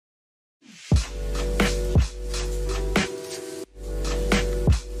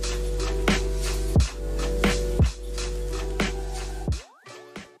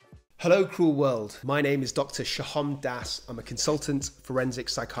Hello cruel world, my name is Dr. Sohom Das. I'm a consultant forensic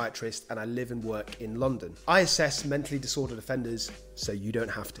psychiatrist and I live and work in London. I assess mentally disordered offenders so you don't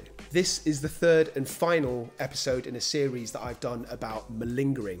have to. This is the third and final episode in a series that I've done about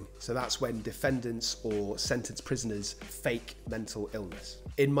malingering. So that's when defendants or sentenced prisoners fake mental illness.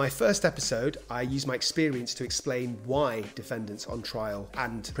 In my first episode, I used my experience to explain why defendants on trial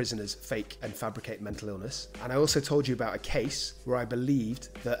and prisoners fake and fabricate mental illness. And I also told you about a case where I believed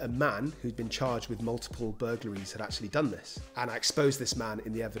that a man who'd been charged with multiple burglaries had actually done this. And I exposed this man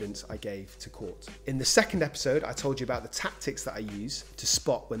in the evidence I gave to court. In the second episode, I told you about the tactics that I use to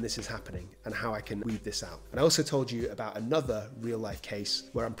spot when this is happening and how I can weed this out. And I also told you about another real life case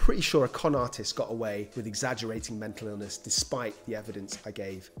where I'm pretty sure a con artist got away with exaggerating mental illness despite the evidence I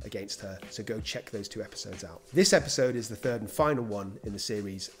gave against her. So go check those two episodes out. This episode is the third and final one in the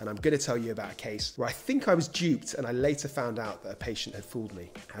series, and I'm going to tell you about a case where I think I was duped and I later found out that a patient had fooled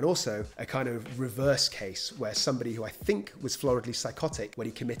me. And also a kind of reverse case where somebody who I think was floridly psychotic when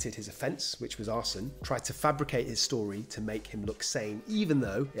he committed his offense, which was arson, tried to fabricate his story to make him look sane, even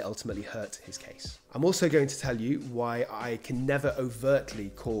though it ultimately hurt his case. I'm also going to tell you why I can never overtly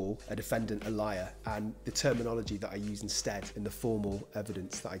call a defendant a liar and the terminology that I use instead in the formal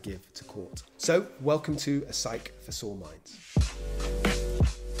evidence that I give to court. So, welcome to A Psych for Sore Minds.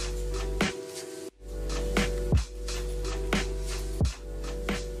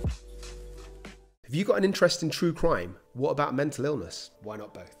 Have you got an interest in true crime? What about mental illness? Why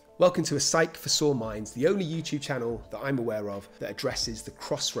not both? Welcome to A Psych for Sore Minds, the only YouTube channel that I'm aware of that addresses the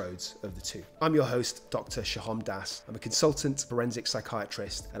crossroads of the two. I'm your host, Dr. Sohom Das. I'm a consultant forensic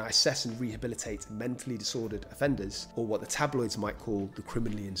psychiatrist and I assess and rehabilitate mentally disordered offenders, or what the tabloids might call the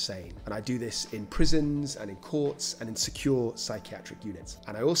criminally insane. And I do this in prisons and in courts and in secure psychiatric units.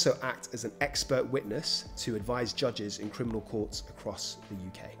 And I also act as an expert witness to advise judges in criminal courts across the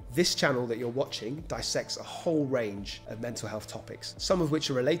UK. This channel that you're watching dissects a whole range of mental health topics, some of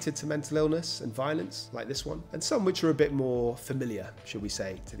which are related to mental illness and violence, like this one, and some which are a bit more familiar, should we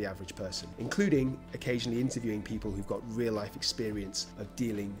say, to the average person, including occasionally interviewing people who've got real life experience of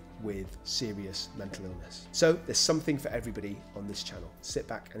dealing with serious mental illness. So there's something for everybody on this channel. Sit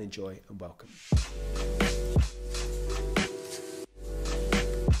back and enjoy, and welcome.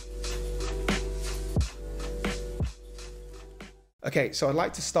 Okay, so I'd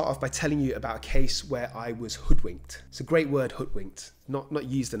like to start off by telling you about a case where I was hoodwinked. It's a great word, hoodwinked. Not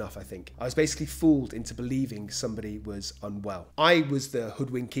used enough, I think. I was basically fooled into believing somebody was unwell. I was the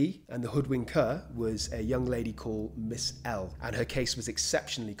hoodwinkee, and the hoodwinker was a young lady called Miss L, and her case was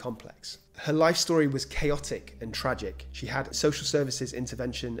exceptionally complex. Her life story was chaotic and tragic. She had social services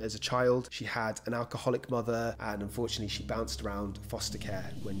intervention as a child. She had an alcoholic mother, and unfortunately she bounced around foster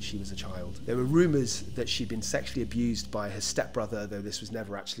care when she was a child. There were rumours that she'd been sexually abused by her stepbrother, though this was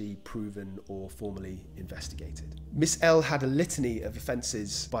never actually proven or formally investigated. Miss L had a litany of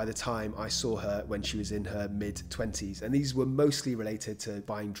offences by the time I saw her when she was in her mid-20s, and these were mostly related to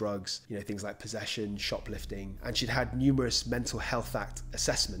buying drugs, things like possession, shoplifting, and she'd had numerous Mental Health Act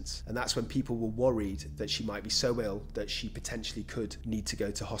assessments, and that's when people were worried that she might be so ill that she potentially could need to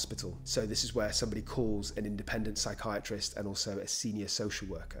go to hospital. So this is where somebody calls an independent psychiatrist and also a senior social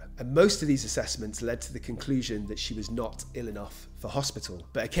worker. And most of these assessments led to the conclusion that she was not ill enough for hospital,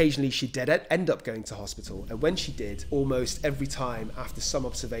 but occasionally she did end up going to hospital, and when she did, almost every time after some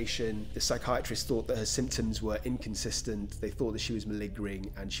observation, the psychiatrist thought that her symptoms were inconsistent, they thought that she was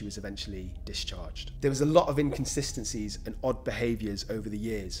malingering, and she was eventually discharged. There was a lot of inconsistencies and odd behaviours over the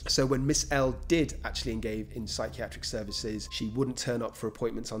years, so when Miss L did actually engage in psychiatric services, she wouldn't turn up for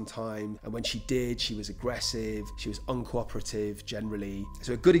appointments on time, and when she did, she was aggressive, she was uncooperative generally.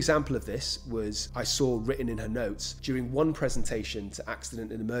 So a good example of this was I saw written in her notes during one presentation to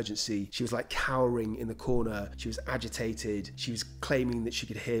Accident and Emergency. She was like cowering in the corner, she was agitated, she was claiming that she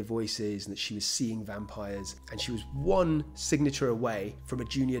could hear voices and that she was seeing vampires, and she was one signature away from a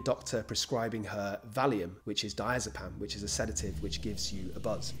junior doctor prescribing her Valium, which is diazepam, which is a sedative which gives you a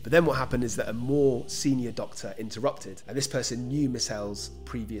buzz. But then what happened is that a more senior doctor interrupted, and this person knew Miss L's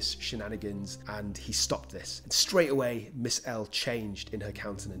previous shenanigans, and he stopped this. And straight away, Miss L changed in her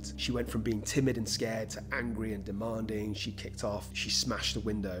countenance. She went from being timid and scared to angry and demanding. She kicked off, she smashed the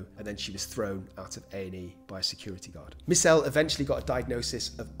window, and then she was thrown out of A&E by a security guard. Miss L eventually got a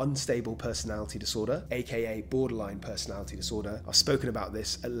diagnosis of unstable personality disorder, aka borderline personality disorder. I've spoken about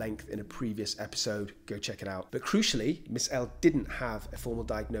this at length in a previous episode, go check it out. But crucially, Miss L didn't have a formal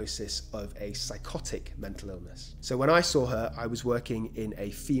diagnosis of a psychotic mental illness. So when I saw her, I was working in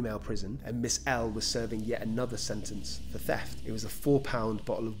a female prison and Miss L was serving yet another sentence for theft. It was a £4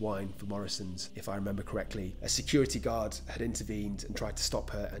 bottle of wine for Morrison's, if I remember correctly. A security guard had intervened and tried to stop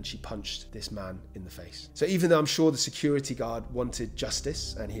her, and she punched this man in the face. So even though I'm sure the security guard wanted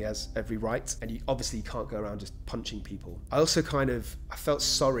justice, and he has every right, and you obviously can't go around just punching people, I also I felt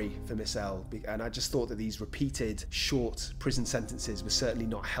sorry for Miss L, and I just thought that these repeated short prison sentences were certainly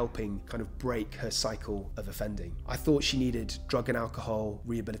not helping kind of break her cycle of offending. I thought she needed drug and alcohol,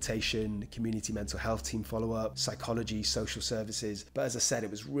 rehabilitation, community mental health team follow-up, psychology, social services, but as I said, it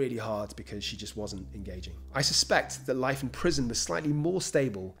was really hard because she just wasn't engaging. I suspect that life in prison was slightly more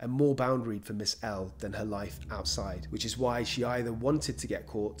stable and more boundaried for Miss L than her life outside, which is why she either wanted to get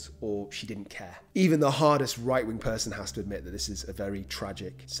caught or she didn't care. Even the hardest right-wing person has to admit that this is a very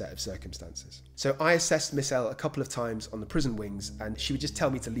tragic set of circumstances. So I assessed Miss L a couple of times on the prison wings, and she would just tell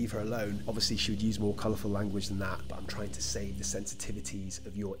me to leave her alone. Obviously she would use more colourful language than that, but I'm trying to save the sensitivities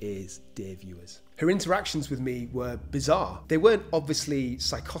of your ears, dear viewers. Her interactions with me were bizarre. They weren't obviously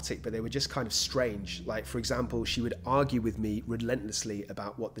psychotic, but they were just kind of strange. Like, for example, she would argue with me relentlessly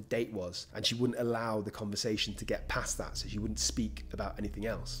about what the date was, and she wouldn't allow the conversation to get past that, so she wouldn't speak about anything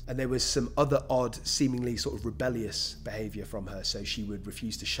else. And there was some other odd, seemingly sort of rebellious behaviour from her, so she would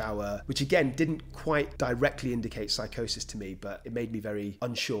refuse to shower, which again didn't quite directly indicate psychosis to me, but it made me very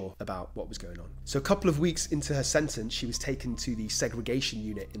unsure about what was going on. So a couple of weeks into her sentence, she was taken to the segregation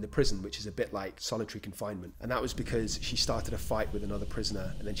unit in the prison, which is a bit like solitary confinement, and that was because she started a fight with another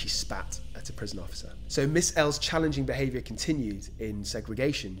prisoner and then she spat at a prison officer. So Miss L's challenging behaviour continued in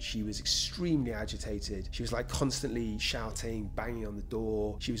segregation. She was extremely agitated. She was like constantly shouting, banging on the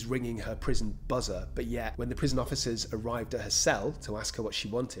door. She was ringing her prison buzzer, but yet when the prison officers arrived at her cell to ask her what she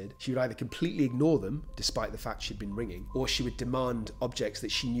wanted, she would either completely ignore them despite the fact she'd been ringing, or she would demand objects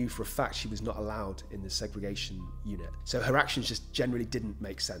that she knew for a fact she was not allowed in the segregation unit. So her actions just generally didn't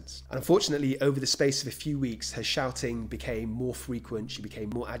make sense. And unfortunately, over the space of a few weeks, her shouting became more frequent, she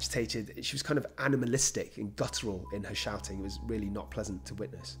became more agitated, she was kind of animalistic and guttural in her shouting. It was really not pleasant to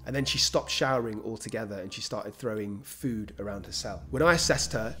witness. And then she stopped showering altogether and she started throwing food around her cell. When I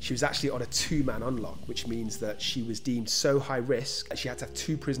assessed her, she was actually on a 2-man unlock, which means that she was deemed so high risk that she had to have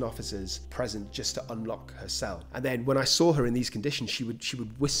 2 prison officers present just to unlock her cell. And then when I saw her in these conditions, she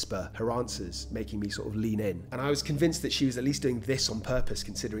would whisper her answers, making me sort of lean in. And I was convinced that she was at least doing this on purpose,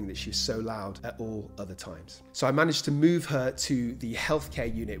 considering that she was so loud at all other times. So I managed to move her to the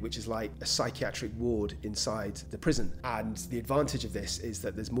healthcare unit, which is like a psychiatric ward inside the prison. And the advantage of this is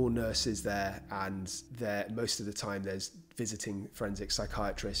that there's more nurses there, and most of the time there's visiting forensic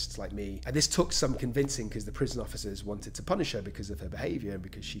psychiatrists like me. And this took some convincing because the prison officers wanted to punish her because of her behaviour and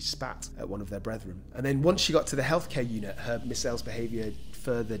because she spat at one of their brethren. And then once she got to the healthcare unit, her Miss L's behaviour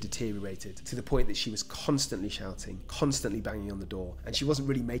further deteriorated to the point that she was constantly shouting, constantly banging on the door, and she wasn't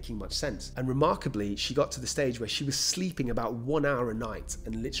really making much sense. And remarkably, she got to the stage where she was sleeping about 1 hour a night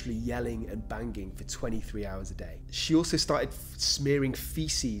and literally yelling and banging for 23 hours a day. She also started smearing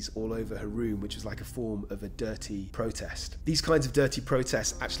feces all over her room, which was like a form of a dirty protest. These kinds of dirty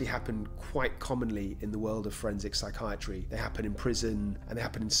protests actually happen quite commonly in the world of forensic psychiatry. They happen in prison, and they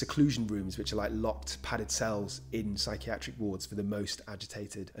happen in seclusion rooms, which are like locked, padded cells in psychiatric wards for the most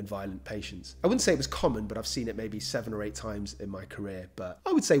agitated and violent patients. I wouldn't say it was common, but I've seen it maybe 7 or 8 times in my career, but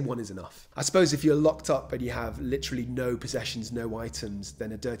I would say 1 is enough. I suppose if you're locked up and you have literally no possessions, no items,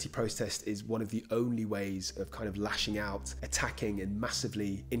 then a dirty protest is one of the only ways of kind of lashing out, attacking and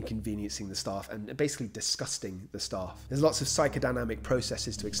massively inconveniencing the staff and basically disgusting the staff. There's lots of psychodynamic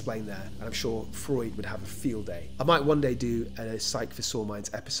processes to explain there, and I'm sure Freud would have a field day. I might one day do a Psych for Sore Minds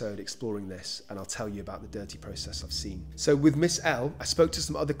episode exploring this, and I'll tell you about the dirty process I've seen. So with Miss L, I spoke to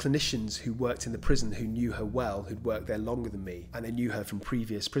some other clinicians who worked in the prison who knew her well, who'd worked there longer than me, and they knew her from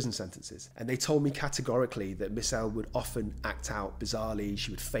previous prison sentences. And they told me categorically that Miss L would often act out bizarrely,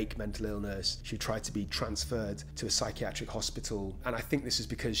 she would fake mental illness, she would try to be transferred to a psychiatric hospital, and I think this is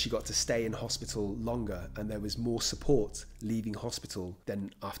because she got to stay in hospital longer and there was more support leaving hospital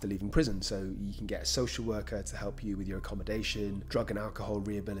than after leaving prison. So you can get a social worker to help you with your accommodation, drug and alcohol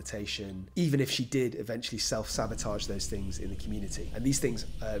rehabilitation, even if she did eventually self-sabotage those things in the community. And these things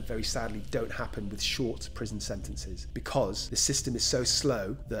very sadly don't happen with short prison sentences because the system is so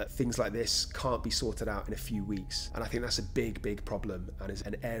slow that things like this can't be sorted out in a few weeks. And I think that's a big problem and is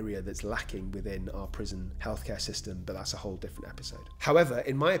an area that's lacking within our prison healthcare system, but that's a whole different episode. However,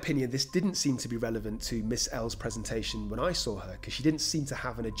 in my opinion, this didn't seem to be relevant to Miss L's presentation conversation when I saw her because she didn't seem to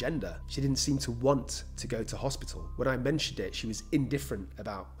have an agenda. She didn't seem to want to go to hospital. When I mentioned it, she was indifferent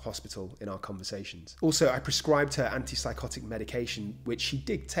about hospital in our conversations. Also, I prescribed her antipsychotic medication, which she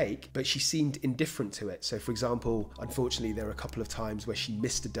did take, but she seemed indifferent to it. So for example, unfortunately, there were a couple of times where she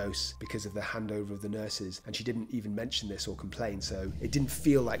missed a dose because of the handover of the nurses, and she didn't even mention this or complain. So it didn't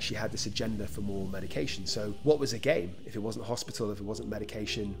feel like she had this agenda for more medication. So what was a game? If it wasn't hospital, if it wasn't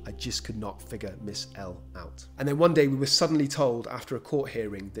medication, I just could not figure Miss L out. And then one day we were suddenly told after a court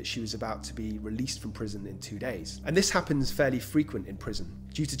hearing that she was about to be released from prison in 2 days. And this happens fairly frequent in prison,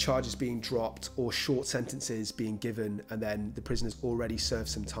 due to charges being dropped or short sentences being given, and then the prisoner's already served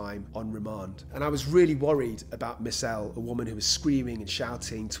some time on remand. And I was really worried about Miss L, a woman who was screaming and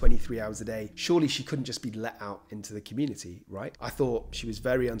shouting 23 hours a day. Surely she couldn't just be let out into the community, right? I thought she was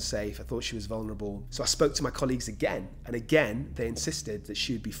very unsafe. I thought she was vulnerable. So I spoke to my colleagues again, and again, they insisted that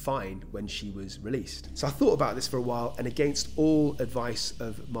she would be fine when she was released. So I thought about this for a while, and against all advice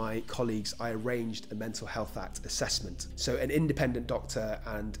of my colleagues, I arranged a Mental Health Act assessment. So an independent doctor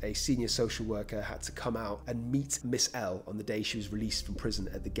and a senior social worker had to come out and meet Miss L on the day she was released from prison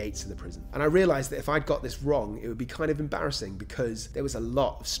at the gates of the prison. And I realized that if I'd got this wrong, it would be kind of embarrassing, because there was a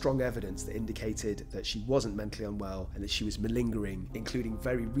lot of strong evidence that indicated that she wasn't mentally unwell and that she was malingering, including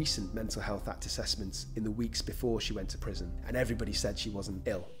very recent Mental Health Act assessments in the weeks before she went to prison. And everybody said she wasn't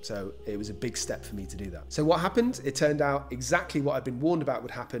ill. So it was a big step for me to do that. So what happened? It turned out exactly what I'd been warned about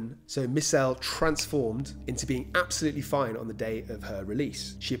would happen. So Miss L transformed into being absolutely fine on the day of her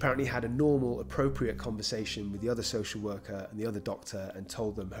release. She apparently had a normal, appropriate conversation with the other social worker and the other doctor and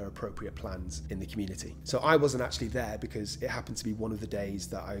told them her appropriate plans in the community. So I wasn't actually there because it happened to be one of the days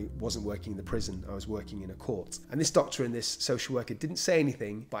that I wasn't working in the prison. I was working in a court. And this doctor and this social worker didn't say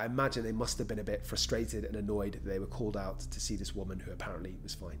anything, but I imagine they must have been a bit frustrated and annoyed that they were called out to see this woman who apparently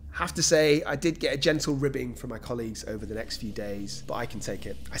was fine. I have to say, I did get a gentle ribbing from my colleagues over the next few days, but I can take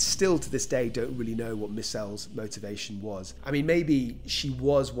it. I still to this day don't really know what Miss L's motivation was. I mean, maybe she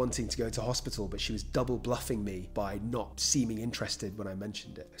was wanting to go to hospital, but she was double bluffing me by not seeming interested when I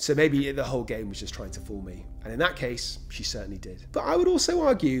mentioned it. So maybe the whole game was just trying to fool me. And in that case, she certainly did. But I would also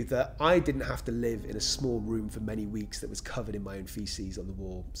argue that I didn't have to live in a small room for many weeks that was covered in my own feces on the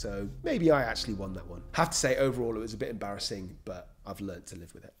wall. So maybe I actually won that one. I have to say, overall, it was a bit embarrassing, but I've learned to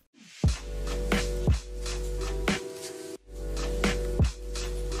live with it.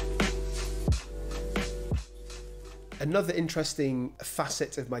 Another interesting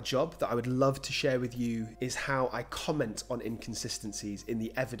facet of my job that I would love to share with you is how I comment on inconsistencies in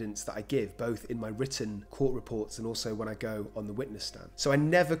the evidence that I give, both in my written court reports and also when I go on the witness stand. So I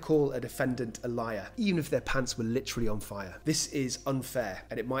never call a defendant a liar, even if their pants were literally on fire. This is unfair,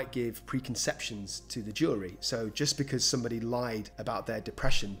 and it might give preconceptions to the jury. So just because somebody lied about their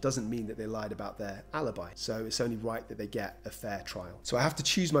depression doesn't mean that they lied about their alibi. So it's only right that they get a fair trial. So I have to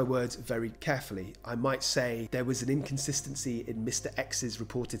choose my words very carefully. I might say there was an inconsistency in Mr. X's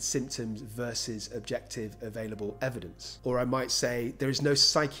reported symptoms versus objective available evidence. Or I might say there is no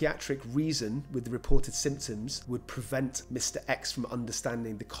psychiatric reason with the reported symptoms would prevent Mr. X from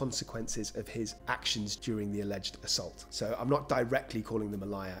understanding the consequences of his actions during the alleged assault. So I'm not directly calling them a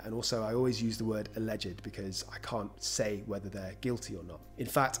liar. And also I always use the word alleged because I can't say whether they're guilty or not. In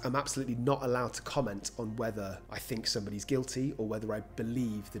fact, I'm absolutely not allowed to comment on whether I think somebody's guilty or whether I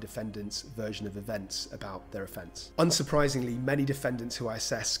believe the defendant's version of events about their offence. Unsurprisingly, many defendants who I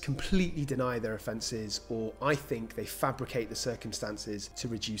assess completely deny their offences, or I think they fabricate the circumstances to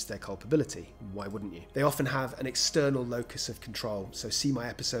reduce their culpability. Why wouldn't you? They often have an external locus of control, so see my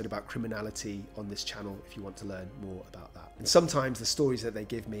episode about criminality on this channel if you want to learn more about that. And sometimes the stories that they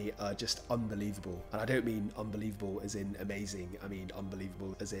give me are just unbelievable. And I don't mean unbelievable as in amazing, I mean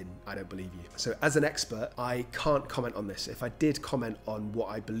unbelievable as in I don't believe you. So as an expert, I can't comment on this. If I did comment on what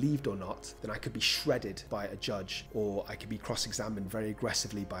I believed or not, then I could be shredded by a judge, or I could be cross-examined very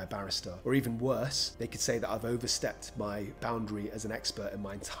aggressively by a barrister. Or even worse, they could say that I've overstepped my boundary as an expert and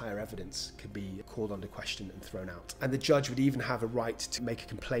my entire evidence could be called under question and thrown out. And the judge would even have a right to make a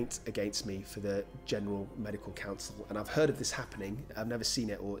complaint against me for the General Medical Council. And I've heard of this happening. I've never seen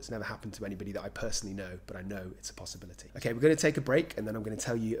it, or it's never happened to anybody that I personally know, but I know it's a possibility. Okay, we're going to take a break and then I'm going to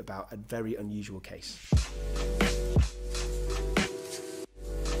tell you about a very unusual case.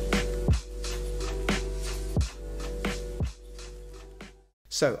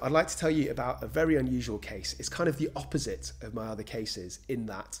 So I'd like to tell you about a very unusual case. It's kind of the opposite of my other cases in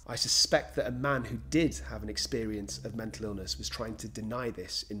that I suspect that a man who did have an experience of mental illness was trying to deny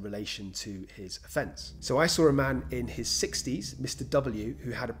this in relation to his offence. So I saw a man in his 60s, Mr. W, who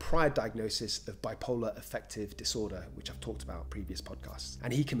had a prior diagnosis of bipolar affective disorder, which I've talked about in previous podcasts,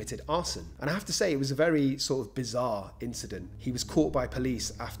 and he committed arson. And I have to say, it was a very sort of bizarre incident. He was caught by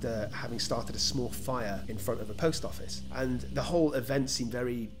police after having started a small fire in front of a post office, and the whole event seemed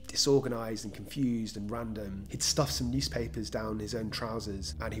very disorganised and confused and random. He'd stuffed some newspapers down his own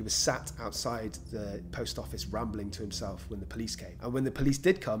trousers, and he was sat outside the post office rambling to himself when the police came. And when the police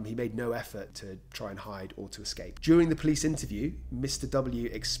did come, he made no effort to try and hide or to escape. During the police interview, Mr. W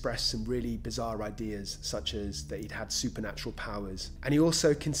expressed some really bizarre ideas, such as that he'd had supernatural powers, and he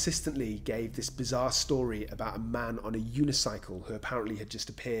also consistently gave this bizarre story about a man on a unicycle who apparently had just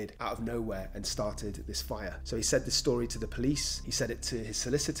appeared out of nowhere and started this fire. So he said this story to the police, he said it to his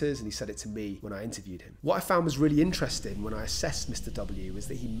solicitors, and he said it to me when I interviewed him. What I found was really interesting when I assessed Mr. W was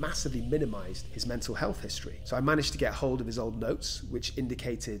that he massively minimised his mental health history. So I managed to get hold of his old notes, which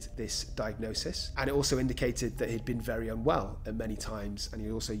indicated this diagnosis, and it also indicated that he'd been very unwell at many times, and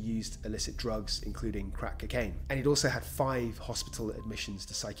he also used illicit drugs, including crack cocaine. And he'd also had 5 hospital admissions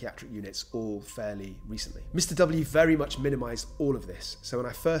to psychiatric units, all fairly recently. Mr. W very much minimised all of this. So when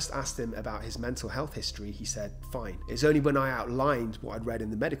I first asked him about his mental health history, he said, fine. It was only when I outlined what I'd read in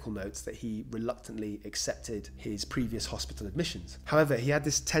the medical notes that he reluctantly accepted his previous hospital admissions. However, he had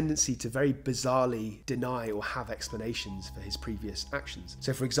this tendency to very bizarrely deny or have explanations for his previous actions.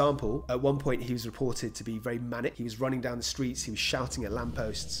 So for example, at one point he was reported to be very manic. He was running down the streets, he was shouting at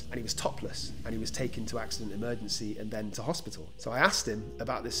lampposts, and he was topless, and he was taken to accident emergency and then to hospital. So I asked him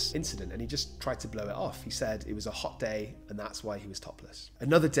about this incident, and he just tried to blow it off. He said it was a hot day and that's why he was topless.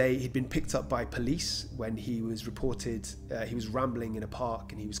 Another day he'd been picked up by police when he was reported he was rambling in a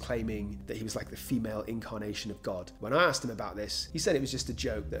park, and he was claiming that he was like the female incarnation of God. When I asked him about this, he said it was just a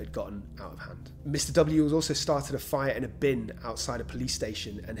joke that had gotten out of hand. Mr. W was also started a fire in a bin outside a police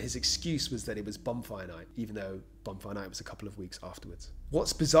station, and his excuse was that it was bonfire night, even though bonfire night was a couple of weeks afterwards.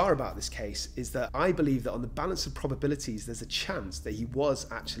 What's bizarre about this case is that I believe that on the balance of probabilities, there's a chance that he was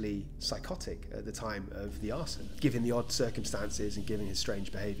actually psychotic at the time of the arson, given the odd circumstances and given his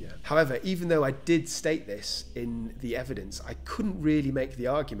strange behaviour. However, even though I did state this in the evidence, I couldn't really make the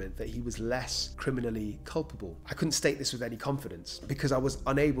argument that he was less criminally culpable. I couldn't state this with any confidence because I was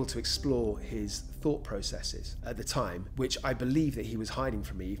unable to explore his thought processes at the time, which I believe that he was hiding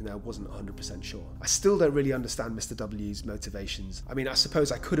from me, even though I wasn't 100% sure. I still don't really understand Mr. W's motivations. I mean, I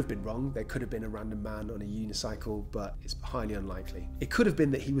suppose I could have been wrong. There could have been a random man on a unicycle, but it's highly unlikely. It could have been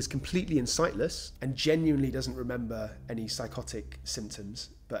that he was completely insightless and genuinely doesn't remember any psychotic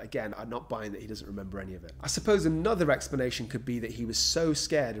symptoms. But again, I'm not buying that he doesn't remember any of it. I suppose another explanation could be that he was so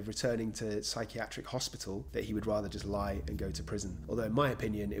scared of returning to psychiatric hospital that he would rather just lie and go to prison. Although in my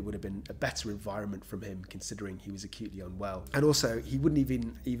opinion, it would have been a better environment from him considering he was acutely unwell. And also, he wouldn't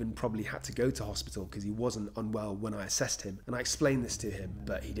even probably had to go to hospital because he wasn't unwell when I assessed him. And I explained this to him,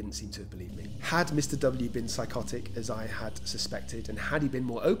 but he didn't seem to have believed me. Had Mr. W been psychotic, as I had suspected, and had he been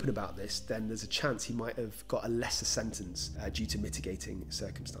more open about this, then there's a chance he might have got a lesser sentence due to mitigating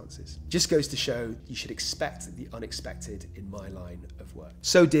circumstances. Just goes to show you should expect the unexpected in my line of work.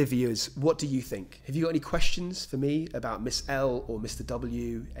 So dear viewers, what do you think? Have you got any questions for me about Miss L or Mr.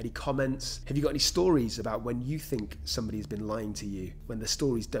 W? Any comments? Have you got any stories about when you think somebody has been lying to you, when the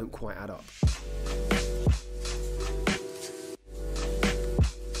stories don't quite add up?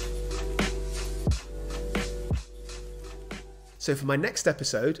 So for my next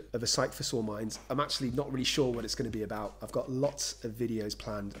episode of A Psych for Sore Minds, I'm actually not really sure what it's going to be about. I've got lots of videos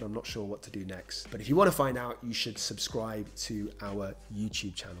planned and I'm not sure what to do next. But if you want to find out, you should subscribe to our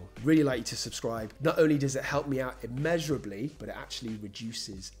YouTube channel. I'd really like you to subscribe. Not only does it help me out immeasurably, but it actually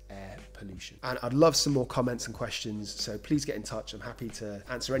reduces air pollution. And I'd love some more comments and questions, so please get in touch. I'm happy to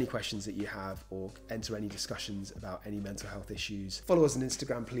answer any questions that you have or enter any discussions about any mental health issues. Follow us on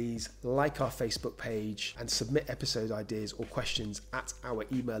Instagram, please. Like our Facebook page and submit episode ideas or questions at our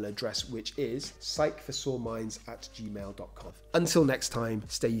email address, which is psychforsoreminds@gmail.com. Until next time,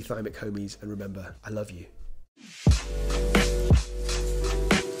 stay euthymic homies, and remember, I love you.